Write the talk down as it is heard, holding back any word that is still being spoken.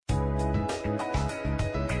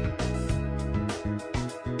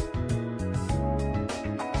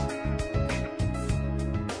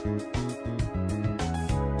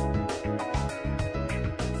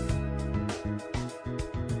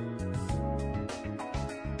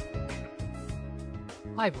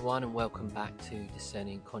Hi everyone and welcome back to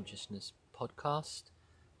Discerning Consciousness podcast.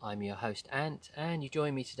 I'm your host Ant and you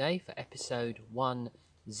join me today for episode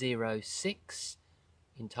 106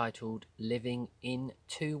 entitled Living in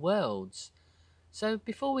Two Worlds. So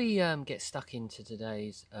before we get stuck into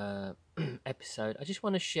today's episode, I just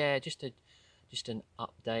want to share just an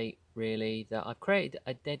update really that I've created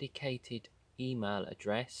a dedicated email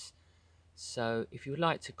address. So if you would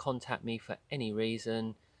like to contact me for any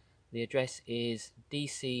reason, the address is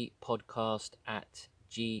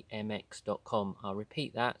dcpodcast@gmx.com. I'll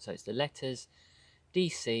repeat that. So it's the letters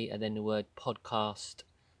DC and then the word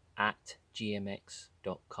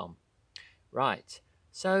podcast@gmx.com. Right.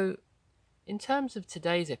 So in terms of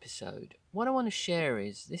today's episode, what I want to share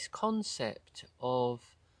is this concept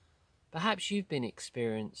of perhaps you've been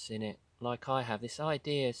experiencing it like I have. This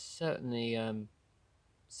idea certainly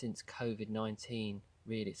since COVID-19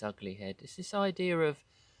 reared its ugly head. It's this idea of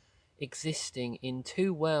existing in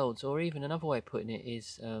two worlds, or even another way of putting it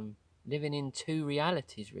is living in two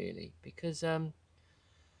realities, really, because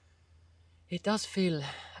it does feel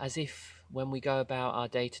as if when we go about our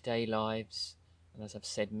day-to-day lives, and as I've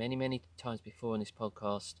said many times before on this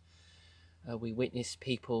podcast, we witness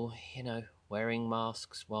people, wearing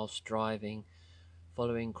masks whilst driving,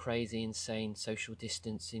 following crazy, insane social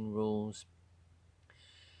distancing rules,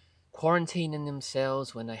 quarantining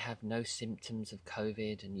themselves when they have no symptoms of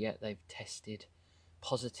COVID and yet they've tested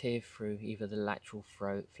positive through either the lateral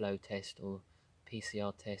flow test or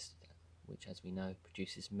PCR test, which, as we know,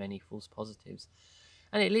 produces many false positives.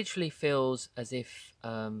 And it literally feels as if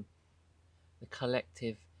the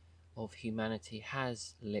collective of humanity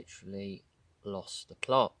has literally lost the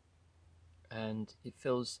plot. And it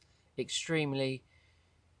feels extremely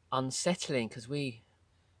unsettling because we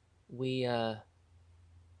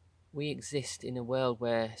exist in a world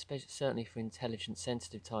where, especially certainly for intelligent,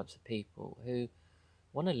 sensitive types of people who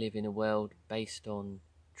want to live in a world based on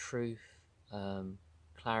truth,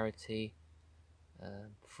 clarity,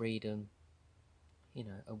 freedom,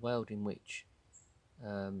 a world in which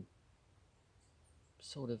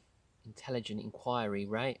sort of intelligent inquiry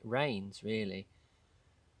reigns, really.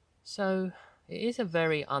 So it is a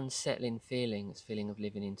very unsettling feeling, this feeling of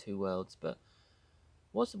living in two worlds. But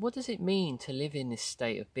what does it mean to live in this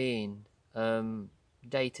state of being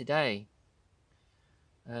day to day?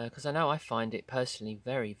 Because I know I find it personally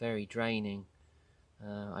very draining.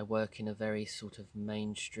 I work in a very sort of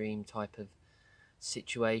mainstream type of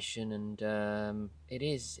situation, and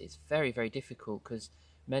it's very difficult because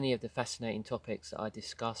many of the fascinating topics that I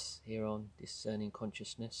discuss here on Discerning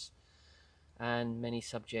Consciousness, and many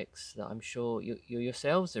subjects that I'm sure you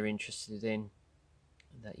yourselves are interested in,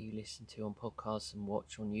 that you listen to on podcasts and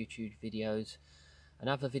watch on YouTube videos and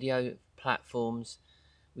other video platforms.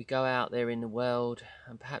 We go out there in the world,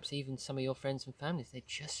 and perhaps even some of your friends and families, they're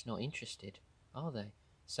just not interested, are they?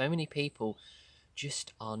 So many people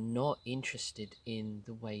just are not interested in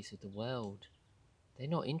the ways of the world. They're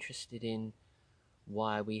not interested in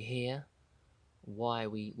why we're here, why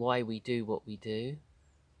we do what we do,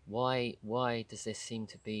 why does there seem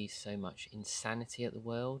to be so much insanity at the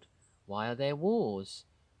world? Why are there wars?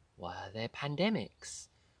 Why are there pandemics?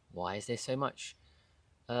 Why is there so much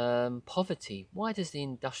poverty? Why does the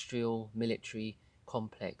industrial military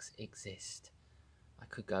complex exist? I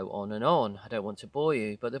could go on and on. I don't want to bore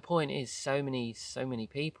you, but the point is, so many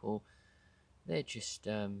people, they're just,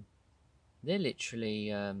 they're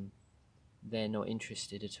literally, they're not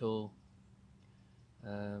interested at all.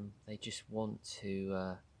 They just want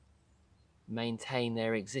to maintain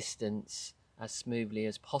their existence as smoothly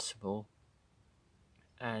as possible,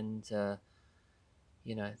 and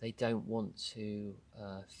they don't want to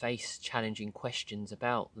face challenging questions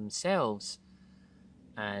about themselves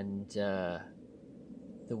and the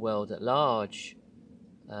world at large,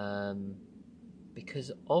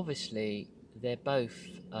 because obviously they're both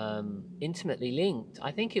intimately linked.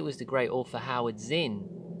 I think it was the great author Howard Zinn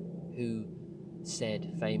who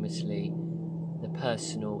said famously, the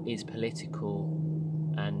personal is political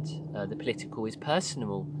and the political is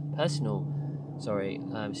personal.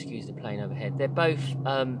 Excuse the plane overhead. They're both,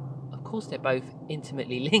 of course, they're both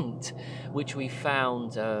intimately linked, which we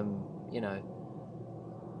found,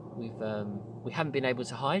 we haven't been able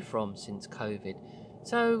to hide from since COVID.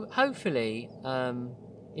 So hopefully,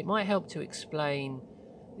 it might help to explain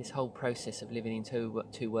this whole process of living in two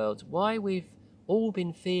worlds. Why we've all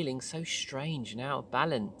been feeling so strange and out of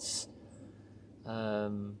balance.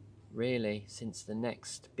 Really, since the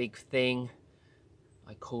next big thing,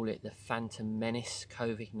 I call it the Phantom Menace,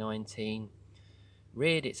 COVID-19,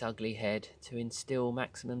 reared its ugly head to instill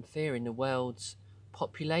maximum fear in the world's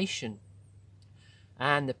population,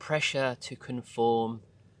 and the pressure to conform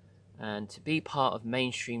and to be part of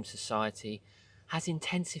mainstream society has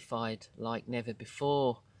intensified like never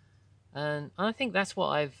before. And I think that's what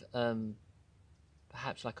I've,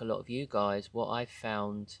 perhaps like a lot of you guys, what I've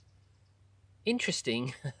found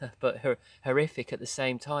interesting but horrific at the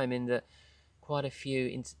same time, in that quite a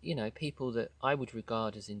few, people that I would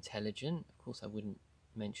regard as intelligent, of course I wouldn't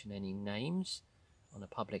mention any names on a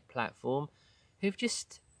public platform, who've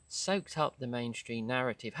just soaked up the mainstream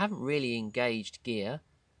narrative, haven't really engaged gear,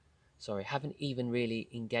 haven't even really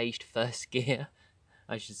engaged first gear,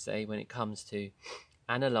 I should say, when it comes to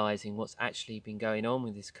analysing what's actually been going on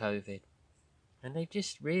with this COVID. And they've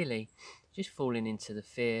just really just fallen into the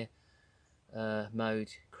fear mode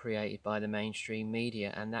created by the mainstream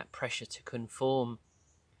media and that pressure to conform.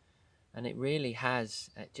 And it really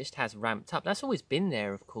it just has ramped up. That's always been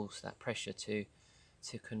there, of course, that pressure to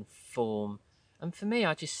conform. And for me,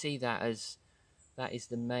 I just see that as that is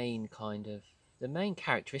the main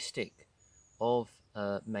characteristic of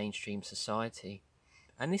mainstream society.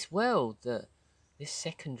 And this world, this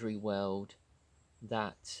secondary world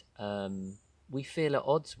that we feel at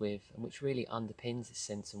odds with, and which really underpins the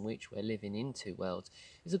sense in which we're living in two worlds,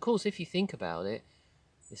 is, of course, if you think about it,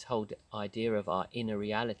 this whole idea of our inner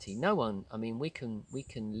reality. We can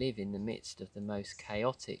live in the midst of the most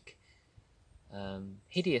chaotic,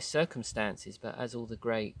 hideous circumstances, but as all the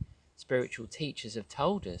great spiritual teachers have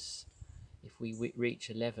told us, if we reach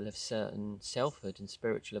a level of certain selfhood and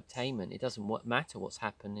spiritual obtainment, it doesn't matter what's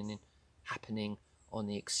happening on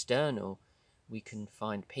the external, we can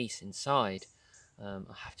find peace inside. I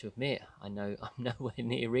have to admit, I know I'm nowhere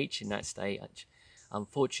near reaching that state,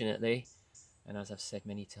 unfortunately. And as I've said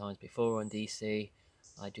many times before on DC,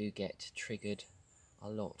 I do get triggered a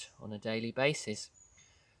lot on a daily basis.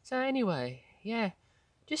 So anyway, yeah,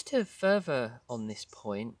 just to further on this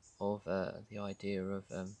point of the idea of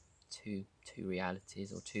two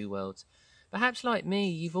realities or two worlds, perhaps like me,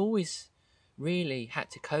 you've always really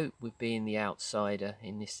had to cope with being the outsider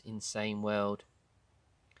in this insane world.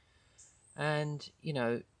 And,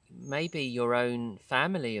 maybe your own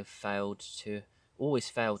family have always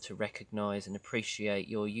failed to recognize and appreciate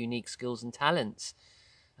your unique skills and talents.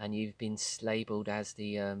 And you've been labeled as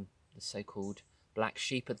the so-called black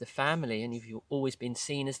sheep of the family, and you've always been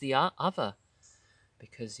seen as the other,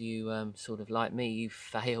 because you, sort of like me, you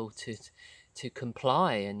fail to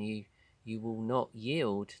comply, and you will not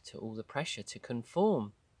yield to all the pressure to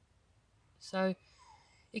conform. So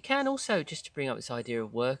it can also, just to bring up this idea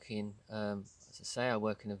of working, as I say, I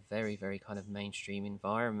work in a very, very kind of mainstream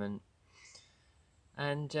environment.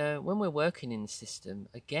 And when we're working in the system,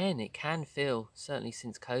 again, it can feel, certainly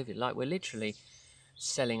since COVID, like we're literally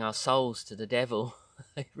selling our souls to the devil.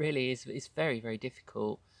 It really is. It's very, very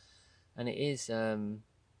difficult. And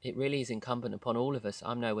it really is incumbent upon all of us.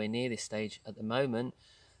 I'm nowhere near this stage at the moment.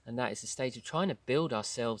 And that is the stage of trying to build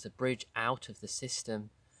ourselves a bridge out of the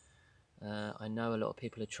system. I know a lot of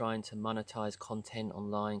people are trying to monetize content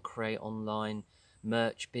online, create online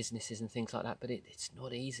merch businesses and things like that, but it's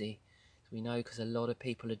not easy. We know, because a lot of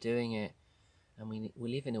people are doing it, and we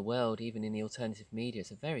live in a world, even in the alternative media,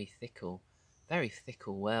 it's a very fickle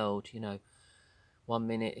world. 1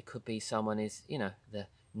 minute it could be someone is, the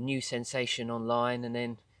new sensation online, and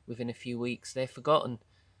then within a few weeks they're forgotten,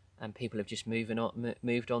 and people have just moved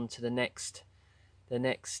on to the next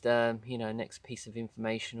next piece of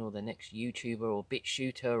information, or the next YouTuber or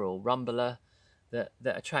BitShooter or Rumbler that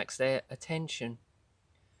attracts their attention.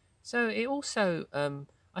 So it also,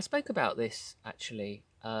 I spoke about this actually,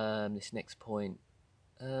 this next point,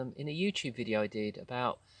 in a YouTube video I did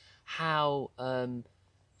about how,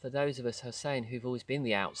 for those of us who are saying who've always been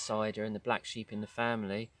the outsider and the black sheep in the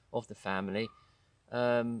family,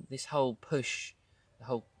 this whole push, the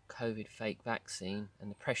whole COVID fake vaccine,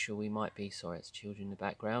 and the pressure we might be, sorry, it's children in the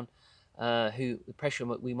background, the pressure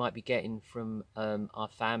we might be getting from our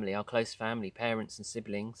family, our close family, parents and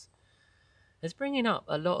siblings, is bringing up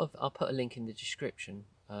a lot of, I'll put a link in the description,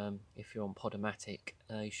 if you're on Podomatic,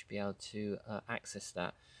 you should be able to access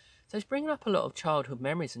that. So it's bringing up a lot of childhood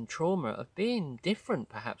memories and trauma of being different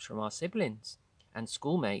perhaps from our siblings and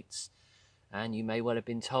schoolmates. And you may well have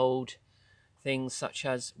been told things such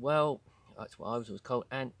as, well, that's what I was always told,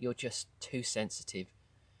 and you're just too sensitive.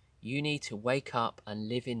 You need to wake up and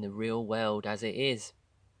live in the real world as it is.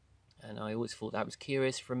 And I always thought that was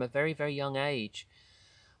curious from a very, very young age.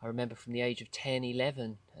 I remember from the age of 10,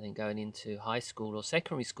 11, and then going into high school, or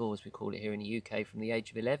secondary school as we call it here in the UK, from the age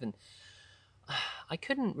of 11, I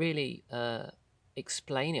couldn't really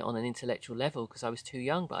explain it on an intellectual level because I was too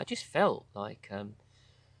young, but I just felt like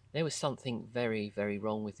there was something very, very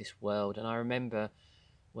wrong with this world. And I remember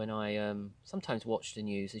when I sometimes watch the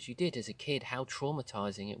news, as you did as a kid, how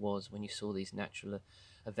traumatizing it was when you saw these natural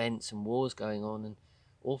events and wars going on and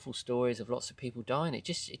awful stories of lots of people dying. It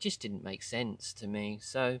just didn't make sense to me.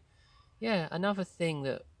 So yeah, another thing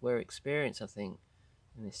that we're experiencing, I think,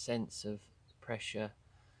 in this sense of pressure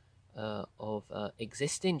of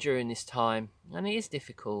existing during this time, and it is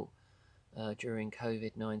difficult during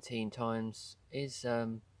COVID-19 times, is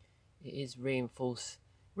it is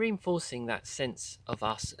reinforcing that sense of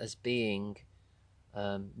us as being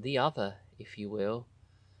the other, if you will.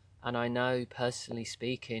 And I know, personally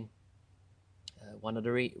speaking, one of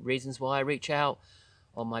the reasons why I reach out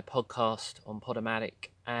on my podcast on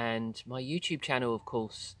Podomatic and my YouTube channel, of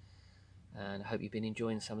course. And I hope you've been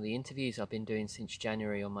enjoying some of the interviews I've been doing since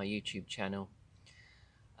January on my YouTube channel.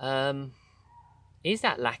 Is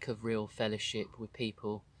that lack of real fellowship with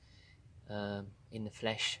people in the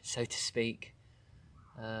flesh, so to speak.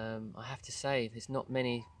 I have to say, there's not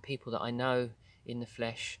many people that I know in the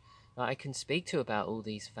flesh that I can speak to about all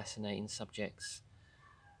these fascinating subjects.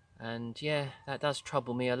 And yeah, that does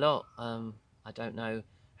trouble me a lot. I don't know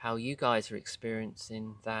how you guys are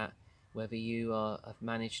experiencing that, whether you have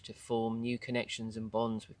managed to form new connections and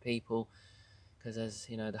bonds with people. Because as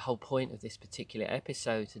you know, the whole point of this particular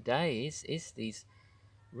episode today is these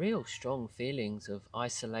real strong feelings of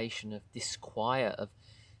isolation, of disquiet, of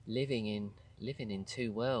living in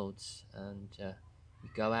two worlds. And you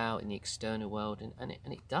go out in the external world, and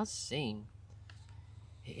it does seem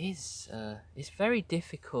it is it's very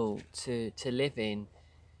difficult to live in,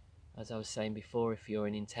 as I was saying before, if you're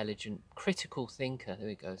an intelligent critical thinker. There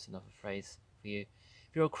we go, it's another phrase for you.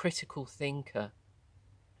 If you're a critical thinker,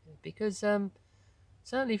 because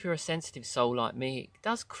certainly if you're a sensitive soul like me, it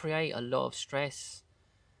does create a lot of stress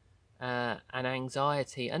and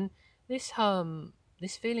anxiety. And this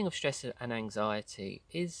feeling of stress and anxiety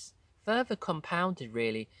is further compounded,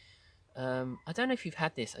 really. I don't know if you've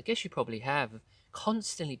had this. I guess you probably have.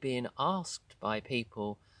 Constantly being asked by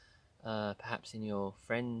people, perhaps in your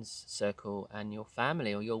friends circle and your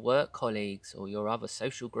family or your work colleagues or your other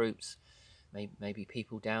social groups, maybe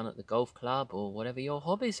people down at the golf club or whatever your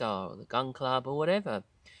hobbies are, or the gun club or whatever,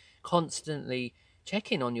 constantly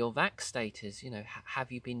checking on your vax status.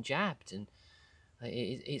 Have you been jabbed? And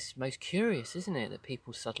it's most curious, isn't it, that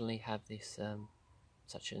people suddenly have this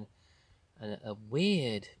such a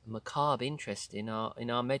weird, macabre interest in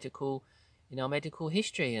our medical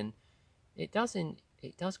history. And it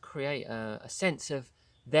does create a sense of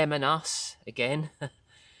them and us again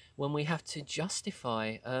when we have to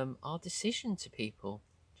justify our decision to people.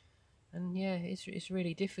 And yeah, it's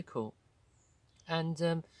really difficult.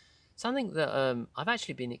 And something that I've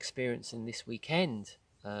actually been experiencing this weekend,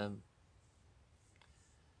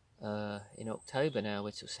 in October now.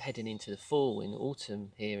 We're sort of heading into the fall, in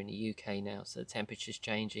autumn here in the UK now, so the temperature's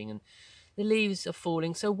changing and the leaves are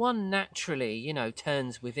falling. So one naturally,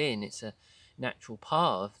 turns within. It's a natural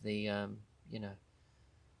part of the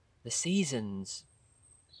seasons.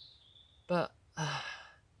 But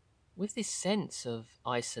with this sense of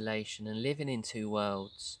isolation and living in two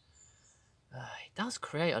worlds, it does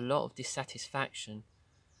create a lot of dissatisfaction.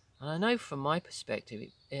 And I know from my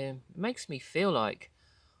perspective, it makes me feel like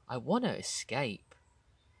I want to escape.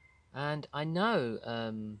 And I know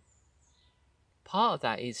part of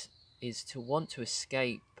that is to want to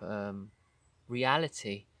escape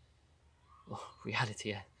reality, well,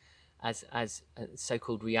 reality as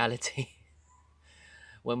so-called reality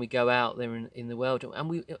when we go out there in the world,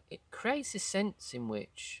 and it creates a sense in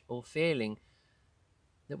which, or feeling,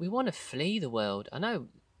 that we want to flee the world. I know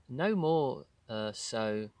no more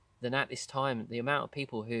so than at this time the amount of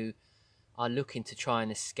people who are looking to try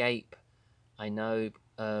and escape. I know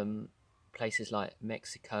places like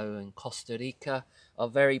Mexico and Costa Rica are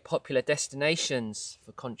very popular destinations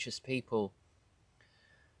for conscious people.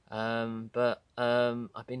 But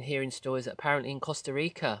I've been hearing stories that apparently in Costa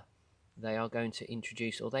Rica they are going to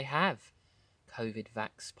introduce, or they have, COVID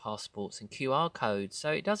vax passports and QR codes.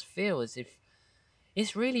 So it does feel as if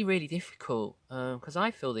it's really, really difficult, because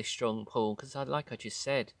I feel this strong pull, because like I just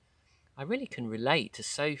said, I really can relate to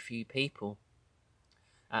so few people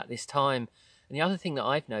at this time. And the other thing that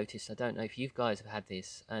I've noticed, I don't know if you guys have had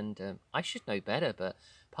this, and I should know better, but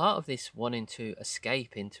part of this wanting to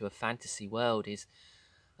escape into a fantasy world is,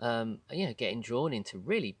 getting drawn into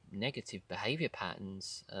really negative behavior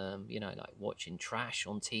patterns, like watching trash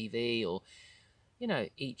on TV, or,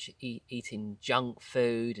 eating junk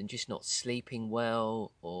food and just not sleeping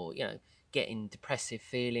well, or, getting depressive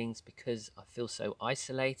feelings because I feel so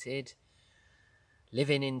isolated,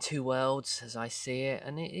 living in two worlds as I see it.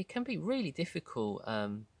 And it can be really difficult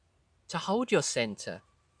to hold your center.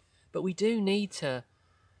 But we do need to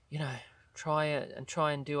you know, try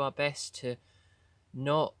and do our best to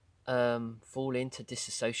not fall into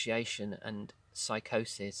disassociation and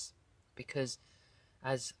psychosis, because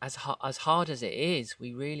as hard as it is,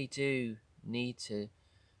 we really do need to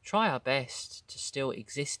try our best to still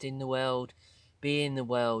exist in the world, be in the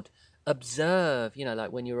world, observe,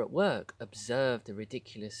 like when you're at work, observe the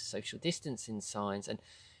ridiculous social distancing signs. And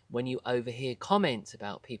when you overhear comments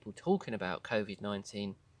about people talking about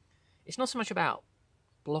COVID-19, it's not so much about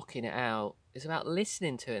blocking it out, it's about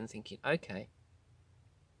listening to it and thinking, okay,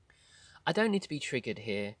 I don't need to be triggered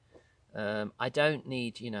here. I don't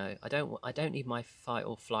need, I don't need my fight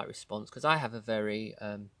or flight response, because I have a very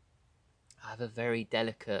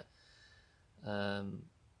delicate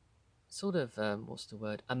sort of what's the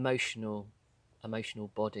word? Emotional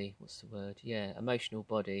body. What's the word? Yeah, emotional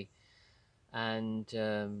body, and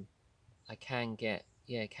I can get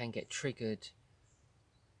triggered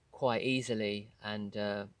quite easily. And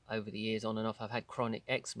over the years, on and off, I've had chronic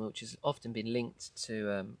eczema, which has often been linked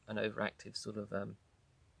to an overactive sort of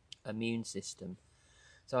immune system.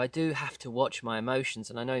 So I do have to watch my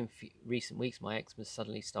emotions, and I know in recent weeks my eczema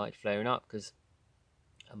suddenly started flaring up because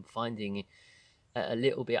I'm finding it a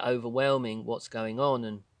little bit overwhelming what's going on,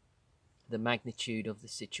 and the magnitude of the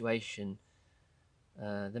situation,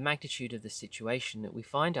 that we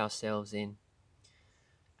find ourselves in,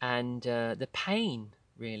 and the pain,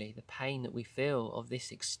 really, the pain that we feel of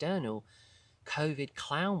this external COVID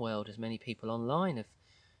clown world, as many people online have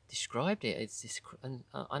described it. It's this, and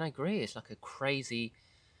I agree, it's like a crazy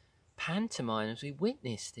pantomime as we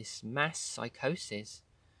witness this mass psychosis,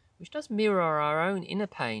 which does mirror our own inner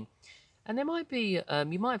pain. And there might be,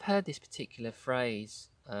 you might have heard this particular phrase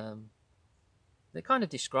that kind of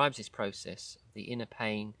describes this process of the inner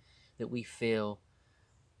pain that we feel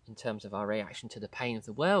in terms of our reaction to the pain of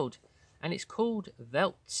the world. And it's called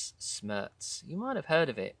Weltschmerz. You might have heard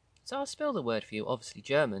of it. So I'll spell the word for you, obviously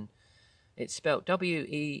German. It's spelled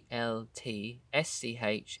Weltschmerz.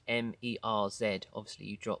 Obviously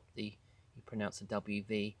you pronounce the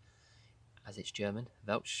WV as it's German,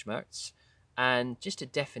 Weltschmerz. And just a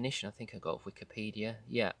definition, I think I got off Wikipedia.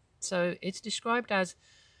 Yeah. So it's described as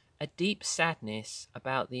a deep sadness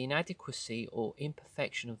about the inadequacy or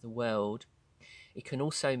imperfection of the world. It can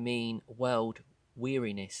also mean world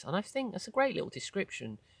weariness. And I think that's a great little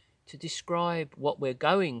description to describe what we're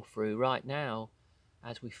going through right now,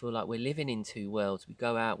 as we feel like we're living in two worlds. We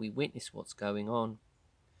go out, we witness what's going on,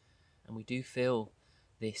 and we do feel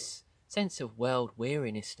this sense of world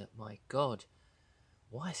weariness that, my God,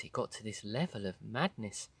 why has it got to this level of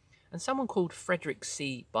madness? And someone called Frederick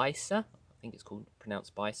C. Beiser, I think it's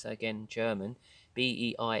pronounced Beiser, again German,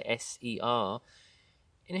 Beiser,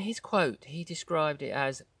 in his quote, he described it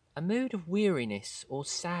as a mood of weariness or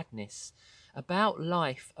sadness about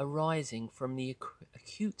life arising from the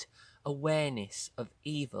acute awareness of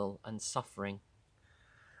evil and suffering.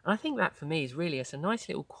 And I think that for me is really, it's a nice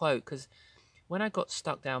little quote, because when I got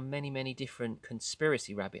stuck down many, many different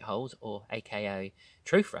conspiracy rabbit holes, or aka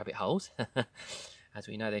truth rabbit holes, as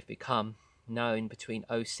we know they've become known between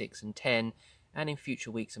 '06 and 10, and in future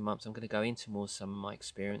weeks and months I'm going to go into more some of my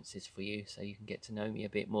experiences for you, so you can get to know me a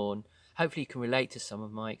bit more, and hopefully you can relate to some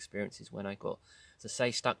of my experiences when I got, as I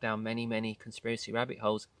say, stuck down many, many conspiracy rabbit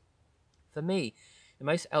holes. For me, the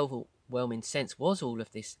most overwhelming sense was all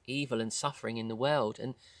of this evil and suffering in the world.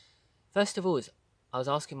 And first of all, I was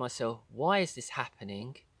asking myself, why is this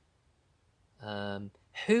happening? Who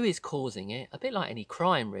is causing it? A bit like any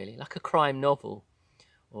crime, really, like a crime novel,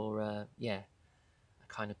 or a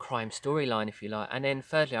kind of crime storyline, if you like. And then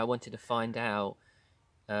thirdly, I wanted to find out,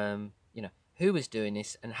 who was doing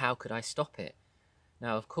this and how could I stop it?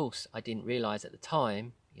 Now, of course, I didn't realize at the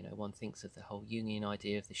time, one thinks of the whole Jungian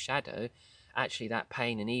idea of the shadow. Actually, that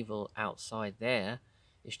pain and evil outside there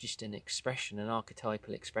is just an expression, an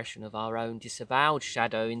archetypal expression of our own disavowed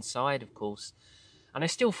shadow inside, of course. And I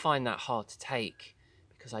still find that hard to take,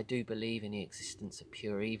 because I do believe in the existence of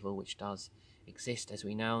pure evil, which does exist, as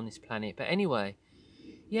we know, on this planet. But anyway,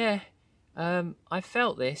 yeah, I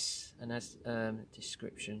felt this, and as the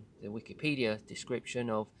Wikipedia description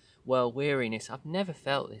of world weariness, I've never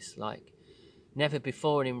felt this, like never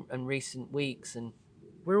before in recent weeks. And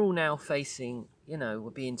we're all now facing,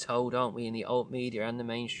 we're being told, aren't we, in the alt media and the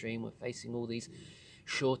mainstream, we're facing all these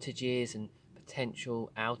shortages and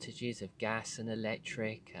potential outages of gas and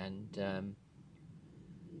electric, and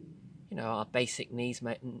our basic needs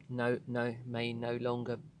may no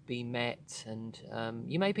longer be met, and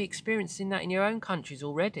you may be experiencing that in your own countries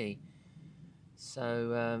already.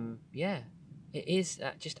 So it is,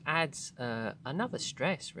 that just adds another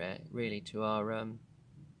stress, really, to our own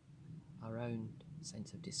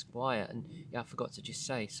sense of disquiet. And yeah, I forgot to just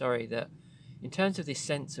say, sorry, that in terms of this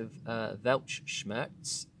sense of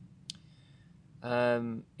Weltschmerz,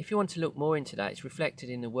 if you want to look more into that, it's reflected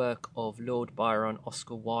in the work of Lord Byron,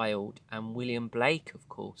 Oscar Wilde, and William Blake, of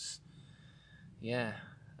course. Yeah,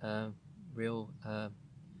 real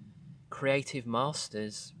creative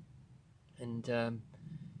masters. And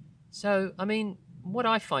so, I mean, what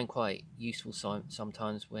I find quite useful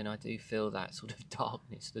sometimes when I do feel that sort of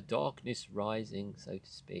darkness, the darkness rising, so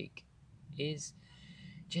to speak, is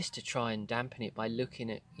just to try and dampen it by looking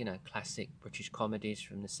at, classic British comedies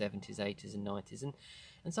from the 70s, 80s, and 90s,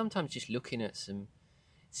 and sometimes just looking at some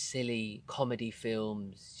silly comedy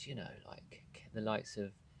films, like the likes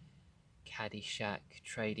of Caddyshack,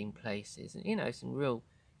 Trading Places, and, some real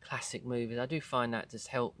classic movies. I do find that does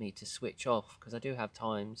help me to switch off, because I do have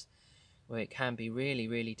times where it can be really,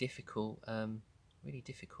 really difficult,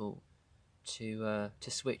 to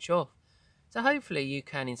switch off. So hopefully you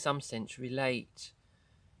can, in some sense, relate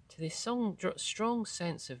to this strong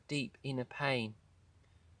sense of deep inner pain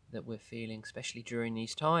that we're feeling, especially during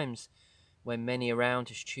these times when many around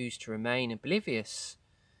us choose to remain oblivious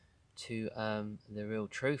to the real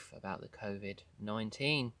truth about the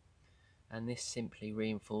COVID-19. And this simply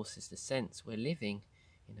reinforces the sense we're living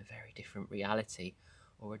in a very different reality,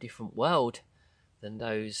 or a different world than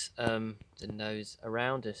those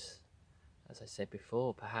around us. As I said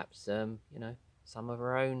before, perhaps some of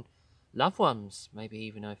our own loved ones, maybe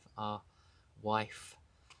even of our wife,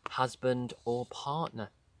 husband, or partner.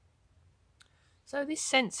 So this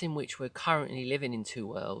sense in which we're currently living in two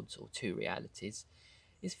worlds, or two realities,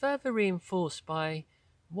 is further reinforced by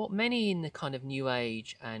what many in the kind of New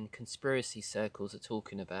Age and conspiracy circles are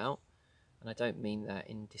talking about. And I don't mean that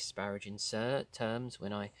in disparaging terms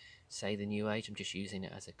when I say the New Age. I'm just using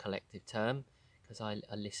it as a collective term, because I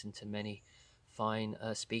listen to many fine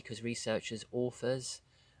speakers, researchers, authors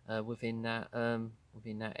within that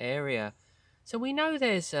area. So we know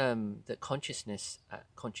there's that consciousness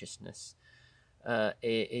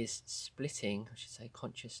is splitting. I should say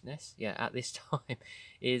consciousness. Yeah, at this time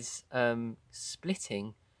is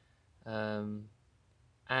splitting,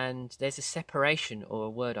 and there's a separation, or a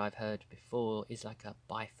word I've heard before is like a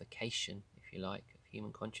bifurcation, if you like, of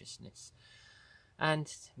human consciousness.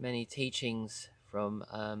 And many teachings from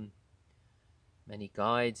many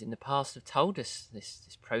guides in the past have told us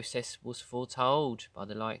this process was foretold by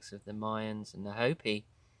the likes of the Mayans and the Hopi,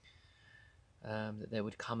 that there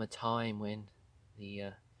would come a time when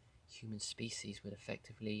the human species would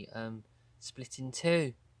effectively split in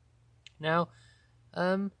two. Now,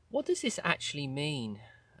 what does this actually mean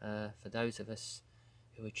for those of us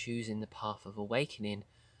who are choosing the path of awakening?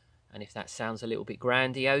 And if that sounds a little bit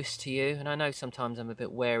grandiose to you, and I know sometimes I'm a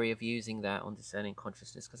bit wary of using that on discerning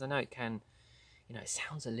consciousness, because I know it can, it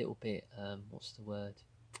sounds a little bit, what's the word?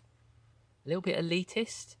 A little bit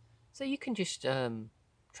elitist. So you can just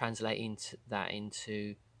translate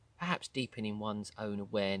into perhaps deepening one's own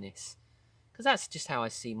awareness, because that's just how I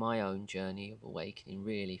see my own journey of awakening,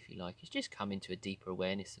 really, if you like. It's just coming to a deeper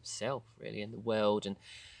awareness of self, really, and the world, and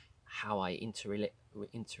how I interrelate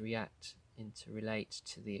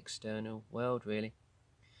to the external world, really.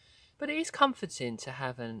 But it is comforting to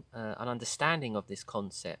have an understanding of this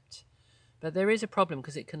concept. But there is a problem,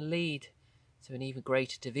 because it can lead to an even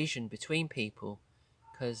greater division between people,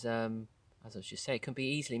 because, as I was just saying, it can be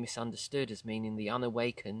easily misunderstood as meaning the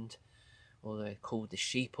unawakened, or they're called the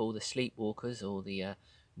sheeple, the sleepwalkers, or the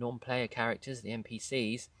non-player characters, the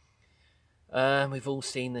NPCs. We've all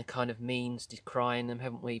seen the kind of memes decrying them,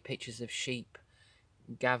 haven't we? Pictures of sheep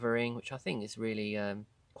gathering, which I think is really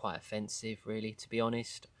quite offensive, really, to be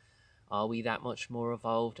honest. Are we that much more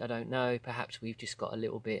evolved? I don't know. Perhaps we've just got a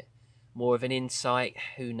little bit more of an insight.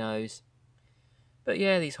 Who knows? But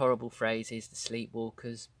yeah, these horrible phrases, the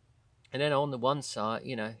sleepwalkers. And then on the one side,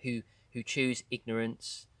 who choose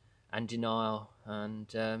ignorance and denial. And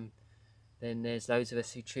then there's those of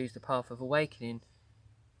us who choose the path of awakening.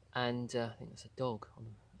 And I think there's a dog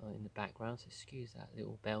in the background, so excuse that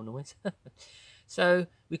little bell noise. So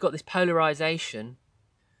we've got this polarization.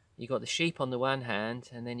 You've got the sheep on the one hand,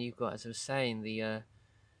 and then you've got, as I was saying, the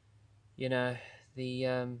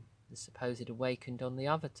supposed awakened on the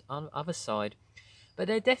other side. But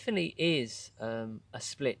there definitely is a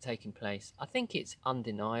split taking place. I think it's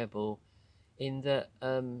undeniable, in that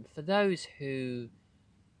for those who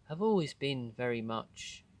have always been very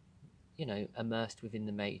much, immersed within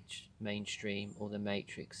the mainstream, or the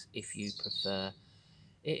matrix, if you prefer,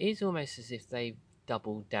 it is almost as if they've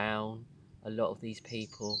doubled down, a lot of these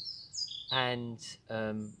people, and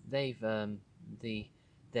they've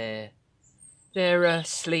their Their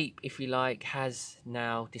sleep, if you like, has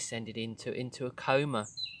now descended into a coma,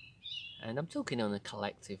 and I'm talking on a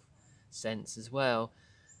collective sense as well.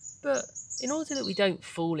 But in order that we don't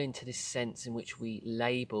fall into this sense in which we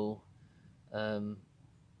label, um,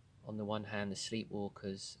 on the one hand, the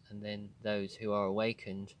sleepwalkers and then those who are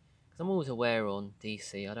awakened, because I'm always aware on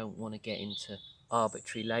DC, I don't want to get into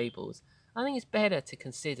arbitrary labels. I think it's better to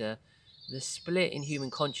consider the split in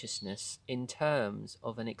human consciousness in terms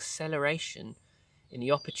of an acceleration in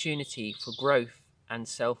the opportunity for growth and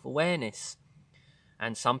self awareness.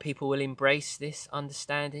 And some people will embrace this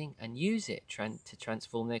understanding and use it to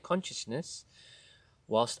transform their consciousness,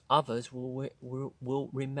 whilst others will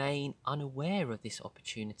remain unaware of this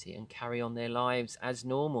opportunity and carry on their lives as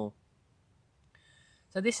normal.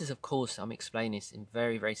 So, this is, of course, I'm explaining this in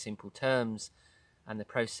very, very simple terms, and the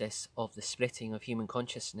process of the splitting of human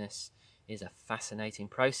consciousness is a fascinating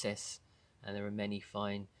process, and there are many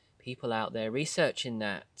fine people out there researching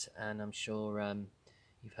that, and I'm sure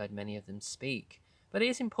you've heard many of them speak. But it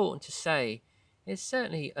is important to say it's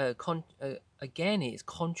certainly again it's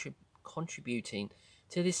contributing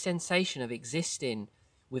to this sensation of existing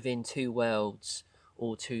within two worlds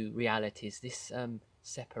or two realities, this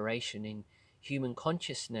separation in human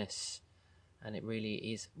consciousness, and it really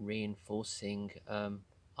is reinforcing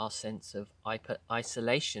our sense of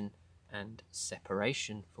isolation and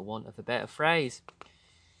separation, for want of a better phrase.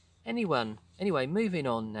 Anyway, moving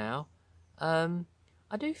on now.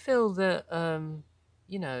 I do feel that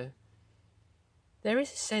you know there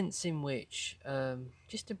is a sense in which,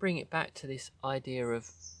 just to bring it back to this idea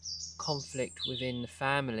of conflict within the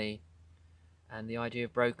family and the idea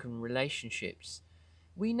of broken relationships,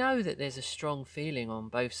 we know that there's a strong feeling on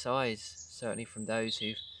both sides, certainly from those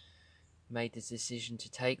who've made the decision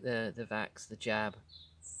to take the vax, the jab,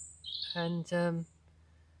 and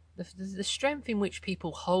the strength in which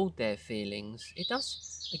people hold their feelings. It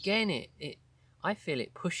does, again, it I feel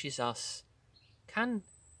it pushes us, can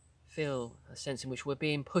feel a sense in which we're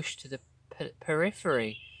being pushed to the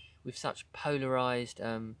periphery with such polarized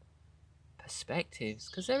perspectives,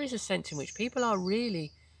 because there is a sense in which people are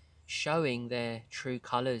really showing their true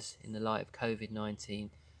colors in the light of COVID-19,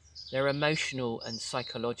 their emotional and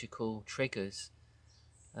psychological triggers.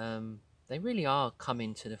 They really are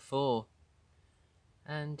coming to the fore.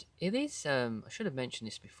 And it is, I should have mentioned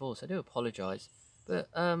this before, so I do apologize, but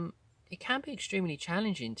it can be extremely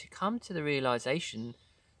challenging to come to the realization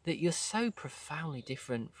that you're so profoundly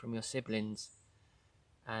different from your siblings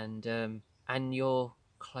and your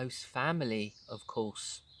close family, of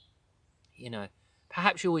course. You know,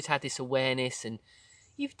 perhaps you always had this awareness and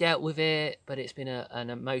you've dealt with it, but it's been an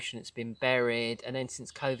emotion that's been buried. And then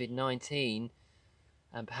since COVID-19,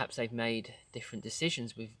 and perhaps they've made different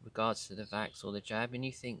decisions with regards to the vax or the jab, and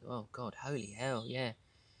you think, oh God, holy hell, yeah,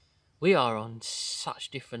 we are on such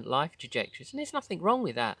different life trajectories, and there's nothing wrong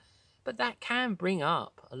with that, but that can bring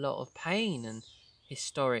up a lot of pain and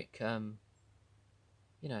historic, you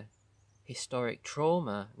know, historic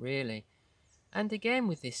trauma, really. And again,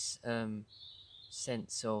 with this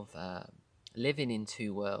sense of living in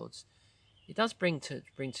two worlds, it does bring to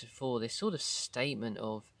fore this sort of statement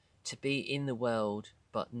of to be in the world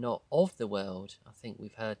but not of the world. I think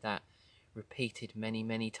we've heard that repeated many,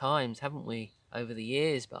 many times, haven't we, over the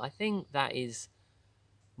years? But I think that is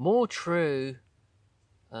more true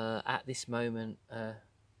at this moment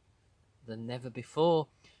than never before.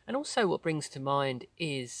 And also, what brings to mind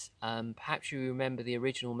is perhaps you remember the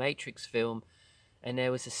original Matrix film, and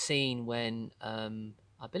there was a scene when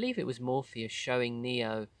I believe it was Morpheus showing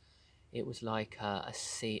Neo. It was like a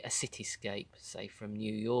cityscape, say from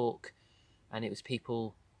New York, and it was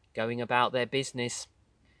people going about their business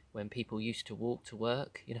when people used to walk to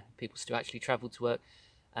work. You know, people still actually travel to work,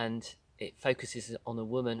 and it focuses on a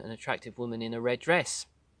woman, an attractive woman in a red dress,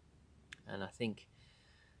 and I think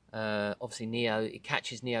obviously Neo, it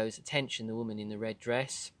catches Neo's attention, the woman in the red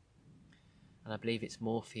dress, and I believe it's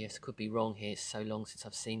Morpheus. Could be wrong here. It's so long since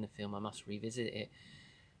I've seen the film, I must revisit it.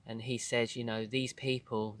 And he says, you know, these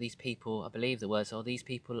people, I believe the words are, these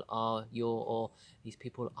people are these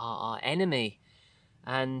people are our enemy.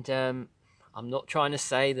 And I'm not trying to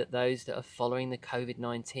say that those that are following the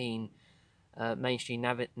COVID-19 mainstream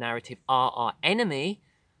narrative are our enemy,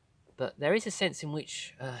 but there is a sense in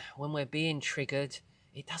which when we're being triggered,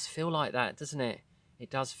 it does feel like that, doesn't it? It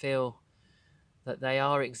does feel that they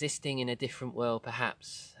are existing in a different world,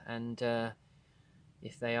 perhaps. And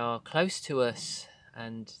if they are close to us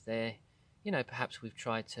and they're, you know, perhaps we've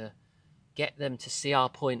tried to get them to see our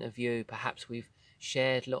point of view, perhaps we've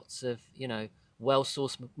shared lots of, you know,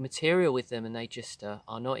 well-sourced material with them and they just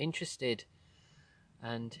are not interested.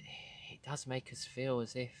 And it does make us feel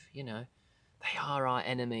as if, you know, they are our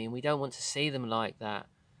enemy, and we don't want to see them like that.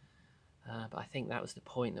 But I think that was the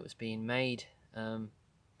point that was being made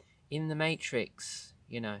in the Matrix,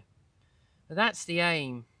 But that's the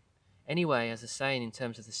aim. Anyway, as I say, in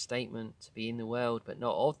terms of the statement, to be in the world but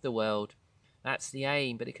not of the world, that's the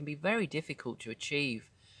aim. But it can be very difficult to achieve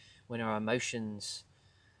when our emotions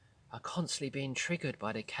are constantly being triggered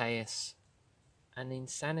by the chaos and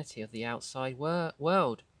insanity of the outside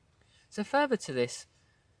world. So further to this,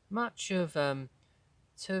 much of to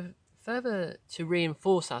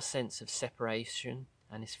reinforce our sense of separation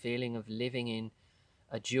and this feeling of living in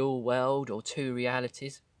a dual world or two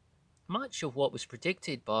realities, much of what was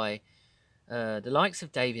predicted by the likes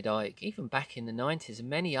of David Icke, even back in the 90s, and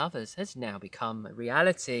many others, has now become a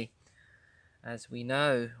reality. As we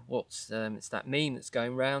know, it's that meme that's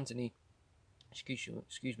going round, and excuse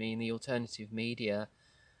me, in the alternative media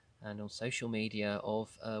and on social media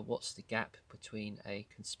of what's the gap between a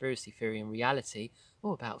conspiracy theory and reality?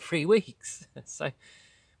 Oh, about 3 weeks. So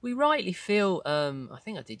we rightly feel. I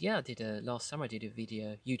think I did. Yeah, I did. Last summer, I did a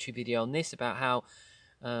YouTube video on this about how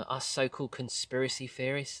us so-called conspiracy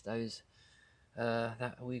theorists, those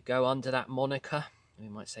that we go under that moniker, we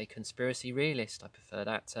might say conspiracy realist. I prefer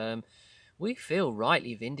that term. We feel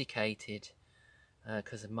rightly vindicated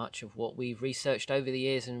because much of what we've researched over the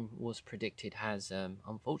years and was predicted has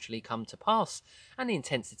unfortunately come to pass. And the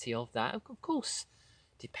intensity of that, of course,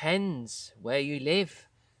 depends where you live.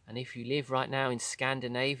 And if you live right now in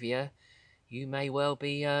Scandinavia, you may well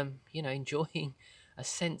be, enjoying a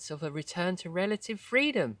sense of a return to relative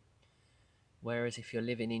freedom. Whereas if you're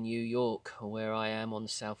living in New York, or where I am on the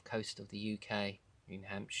south coast of the UK, in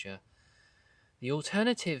Hampshire, the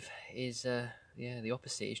alternative is, the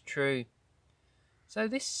opposite is true. So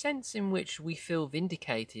this sense in which we feel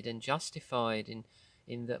vindicated and justified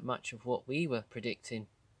in that much of what we were predicting,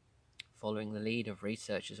 following the lead of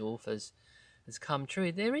researchers, authors, has come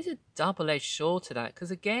true. There is a double-edged sword to that,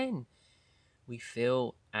 because again, we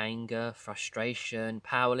feel anger, frustration,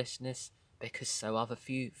 powerlessness, because so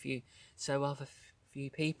few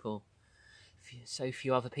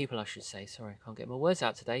other people, I should say, sorry, I can't get my words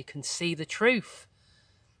out today, can see the truth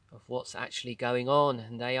of what's actually going on,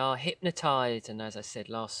 and they are hypnotized. And as I said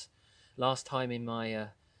last time in my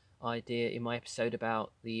episode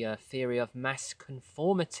about the theory of mass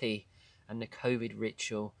conformity and the COVID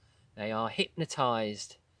ritual, they are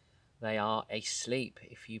hypnotized. They are asleep,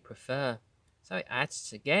 if you prefer. So it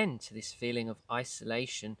adds again to this feeling of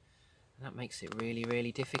isolation, and that makes it really,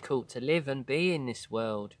 really difficult to live and be in this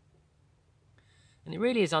world. And it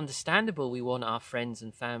really is understandable we want our friends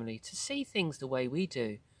and family to see things the way we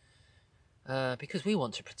do, because we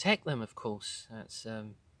want to protect them, of course. That's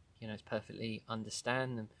it's perfectly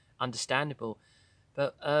understandable.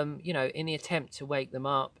 But in the attempt to wake them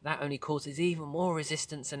up, that only causes even more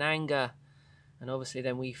resistance and anger. And obviously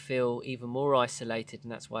then we feel even more isolated,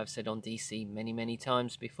 and that's why I've said on DC many, many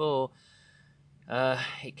times before,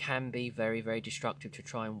 it can be very, very destructive to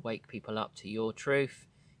try and wake people up to your truth.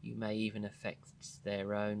 You may even affect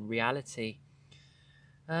their own reality.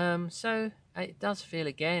 So it does feel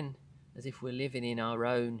again as if we're living in our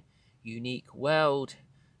own unique world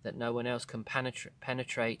that no one else can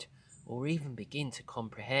penetrate or even begin to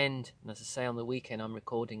comprehend. And as I say, on the weekend I'm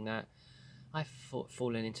recording that, I've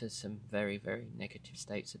fallen into some very, very negative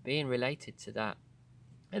states of being related to that.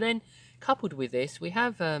 And then, coupled with this, we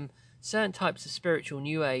have certain types of spiritual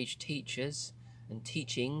New Age teachers and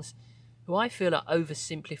teachings who I feel are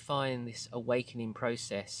oversimplifying this awakening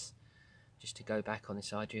process. Just to go back on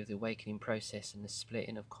this idea of the awakening process and the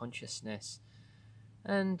splitting of consciousness,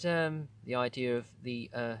 and the idea of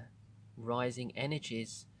the rising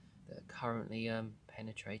energies that are currently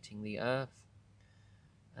penetrating the earth.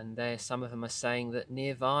 And there, some of them are saying that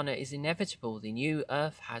nirvana is inevitable. The new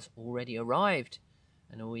earth has already arrived,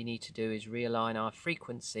 and all we need to do is realign our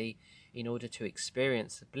frequency in order to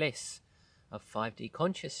experience the bliss of 5D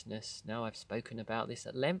consciousness. Now, I've spoken about this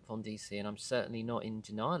at length on DC, and I'm certainly not in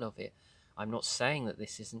denial of it. I'm not saying that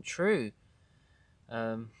this isn't true.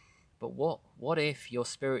 But what if you're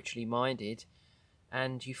spiritually minded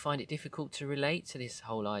and you find it difficult to relate to this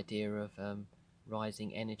whole idea of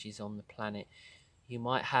rising energies on the planet? You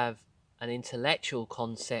might have an intellectual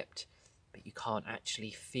concept, but you can't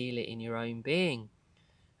actually feel it in your own being.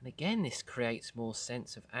 And again, this creates more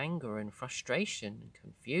sense of anger and frustration and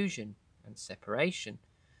confusion and separation.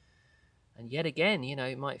 And yet again,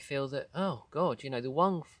 it might feel that, oh God, the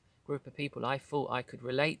one group of people I thought I could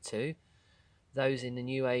relate to, those in the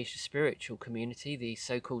New Age spiritual community, the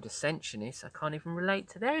so-called ascensionists, I can't even relate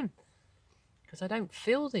to them because I don't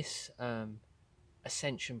feel this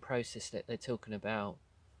ascension process that they're talking about.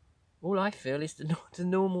 all I feel is the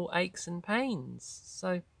normal aches and pains.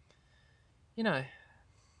 So, you know,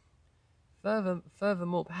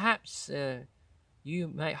 furthermore, perhaps you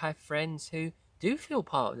may have friends who do feel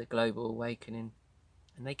part of the global awakening,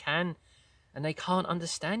 and they can't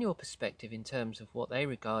understand your perspective in terms of what they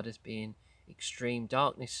regard as being extreme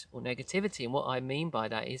darkness or negativity. And what I mean by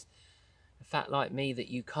that is the fact, like me, that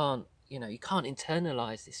you can't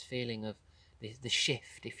internalize this feeling of the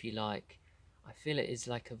shift, if you like. I feel it is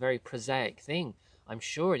like a very prosaic thing. I'm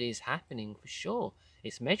sure it is happening for sure.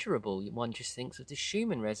 It's measurable. One just thinks of the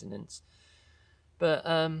Schumann resonance. But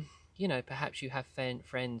perhaps you have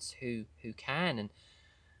friends who can, and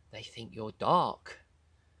they think you're dark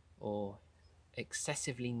or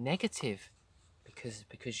excessively negative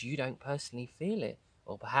because you don't personally feel it,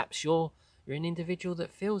 or perhaps you're an individual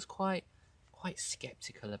that feels quite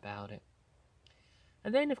skeptical about it.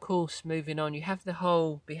 And then, of course, moving on, you have the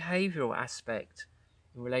whole behavioural aspect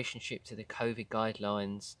in relationship to the COVID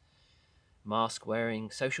guidelines, mask wearing,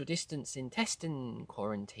 social distancing, testing,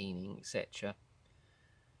 quarantining, etc.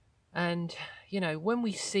 And when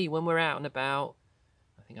we're out and about,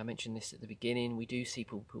 I think I mentioned this at the beginning, we do see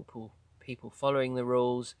people following the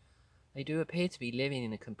rules. They do appear to be living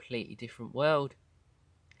in a completely different world.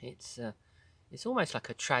 It's almost like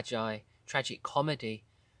a tragic comedy,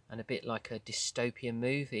 and a bit like a dystopian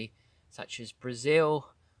movie, such as Brazil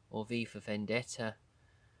or V for Vendetta.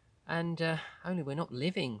 And only we're not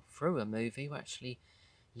living through a movie; we're actually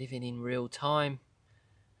living in real time,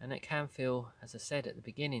 and it can feel, as I said at the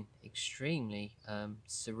beginning, extremely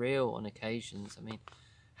surreal on occasions. I mean,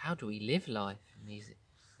 how do we live life in these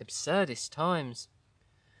absurdist times?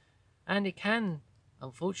 And it can,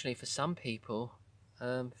 unfortunately for some people,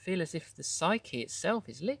 feel as if the psyche itself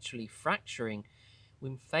is literally fracturing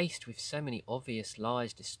when faced with so many obvious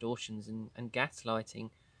lies, distortions, and gaslighting.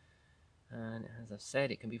 And as I've said,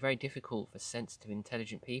 it can be very difficult for sensitive,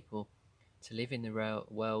 intelligent people to live in the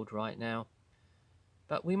world right now.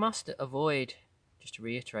 But we must avoid, just to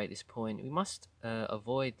reiterate this point, we must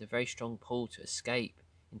avoid the very strong pull to escape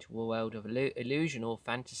into a world of illusion or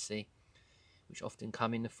fantasy, which often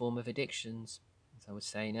come in the form of addictions. As I was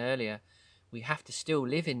saying earlier, we have to still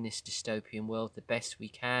live in this dystopian world the best we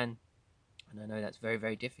can. And I know that's very,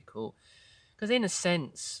 very difficult, because in a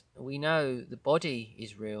sense, we know the body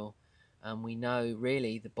is real, and we know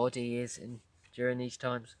really the body is, and during these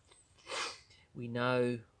times, we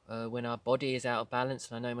know when our body is out of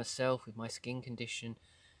balance, and I know myself with my skin condition,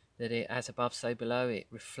 that it, as above, so below, it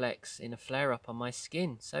reflects in a flare-up on my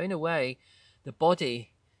skin. So in a way, the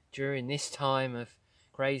body during this time of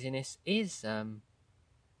craziness is the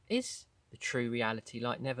true reality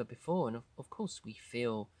like never before. And of course we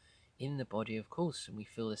feel in the body, of course, and we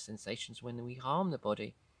feel the sensations when we harm the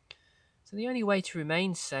body. So the only way to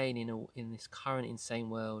remain sane in this current insane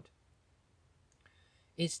world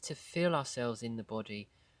is to feel ourselves in the body,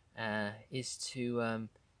 is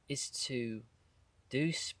to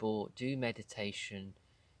do sport, do meditation,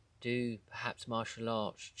 do perhaps martial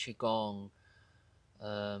arts, qigong,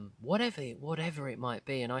 whatever it might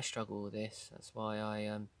be. And I struggle with this. That's why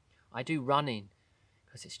I do running,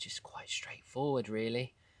 because it's just quite straightforward,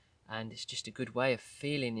 really, and it's just a good way of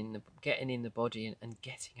getting in the body and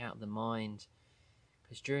getting out of the mind.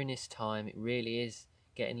 Because during this time, it really is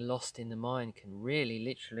getting lost in the mind can really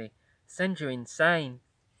literally send you insane.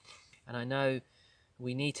 And I know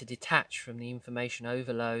we need to detach from the information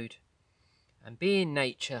overload and be in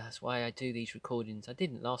nature. That's why I do these recordings. I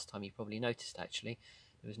didn't last time, you probably noticed actually.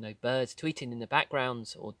 There was no birds tweeting in the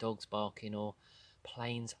background, or dogs barking, or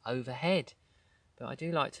planes overhead. But I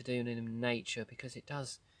do like to do it in nature because it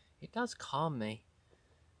does calm me.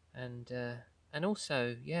 And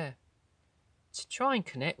also, yeah, to try and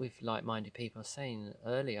connect with like-minded people. I was saying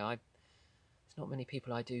earlier, there's not many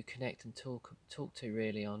people I do connect and talk to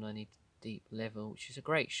really on any deep level, which is a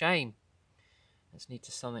great shame. That's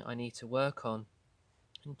something I need to work on,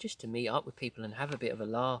 and just to meet up with people and have a bit of a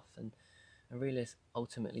laugh, and realize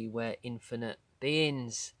ultimately we're infinite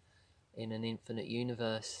beings in an infinite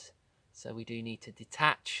universe. So we do need to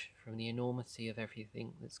detach from the enormity of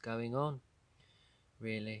everything that's going on,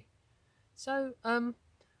 really. So I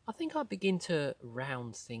think I'll begin to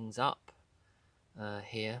round things up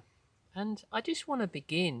here. And I just want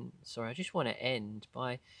to end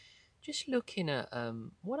by just looking at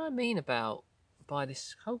what I mean by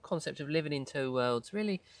this whole concept of living in two worlds,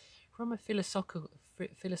 really from a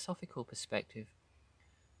philosophical perspective,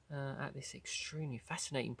 at this extremely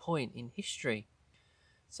fascinating point in history.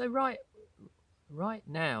 So right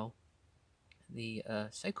now, the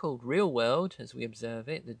so-called real world, as we observe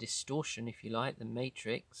it, the distortion, if you like, the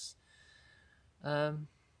matrix, um,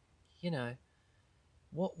 you know,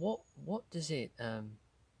 what does it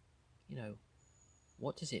you know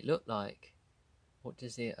what does it look like? What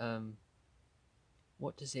does it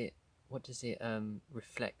what does it what does it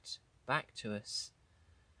reflect back to us?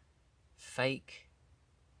 Fake.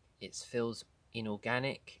 It feels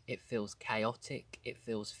inorganic. It feels chaotic. It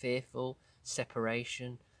feels fearful.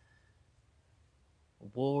 Separation.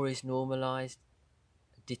 War is normalized.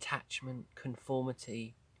 Detachment,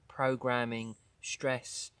 conformity, programming,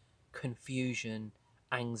 stress, confusion,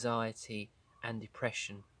 anxiety, and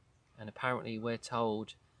depression. And apparently, we're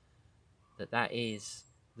told that that is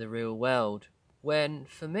the real world. When,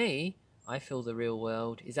 for me, I feel the real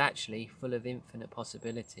world is actually full of infinite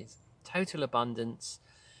possibilities. Total abundance,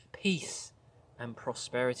 peace, and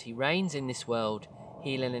prosperity reigns in this world.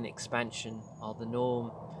 Healing and expansion are the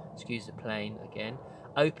norm. Excuse the plane again.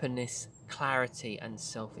 Openness, clarity, and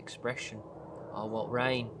self expression are what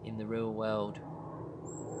reign in the real world.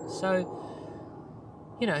 So,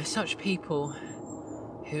 such people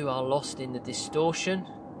who are lost in the distortion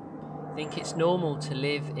think it's normal to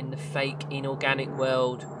live in the fake, inorganic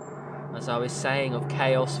world, as I was saying, of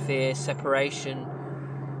chaos, fear, separation,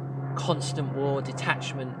 constant war,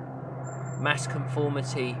 detachment, mass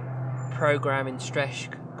conformity, programming, stress,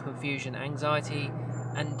 confusion, anxiety,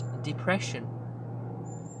 and depression.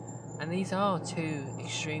 And these are two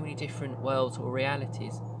extremely different worlds or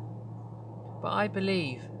realities. But I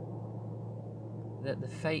believe that the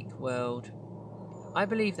fake world, I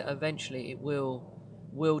believe that eventually it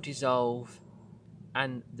will dissolve,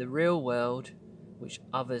 and the real world, which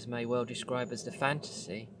others may well describe as the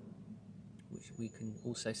fantasy, which we can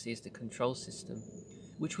also see as the control system,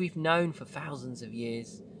 which we've known for thousands of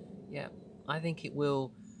years, yeah, I think it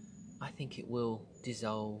will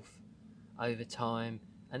dissolve over time.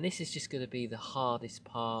 And this is just going to be the hardest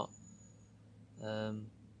part, um,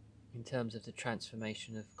 in terms of the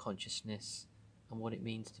transformation of consciousness and what it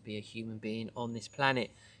means to be a human being on this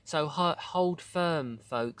planet. So hold firm,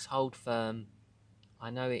 folks, hold firm. I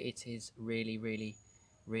know it is really, really,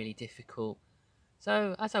 really difficult.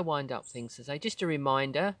 So as I wind up things today, just a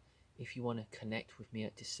reminder, if you want to connect with me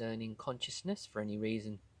at Discerning Consciousness for any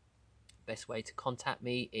reason, best way to contact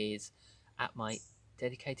me is at my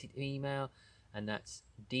dedicated email, and that's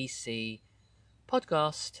dcpodcast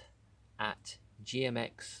at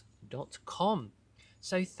gmx.com.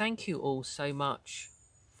 So thank you all so much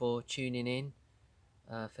for tuning in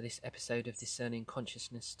for this episode of Discerning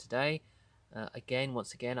Consciousness today.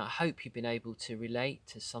 Once again, I hope you've been able to relate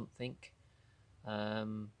to something.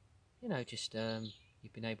 You've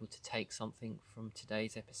been able to take something from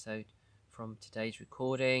today's episode, from today's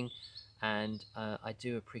recording, and I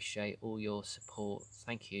do appreciate all your support.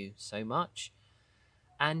 Thank you so much,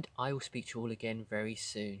 and I will speak to you all again very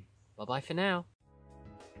soon. Bye bye for now.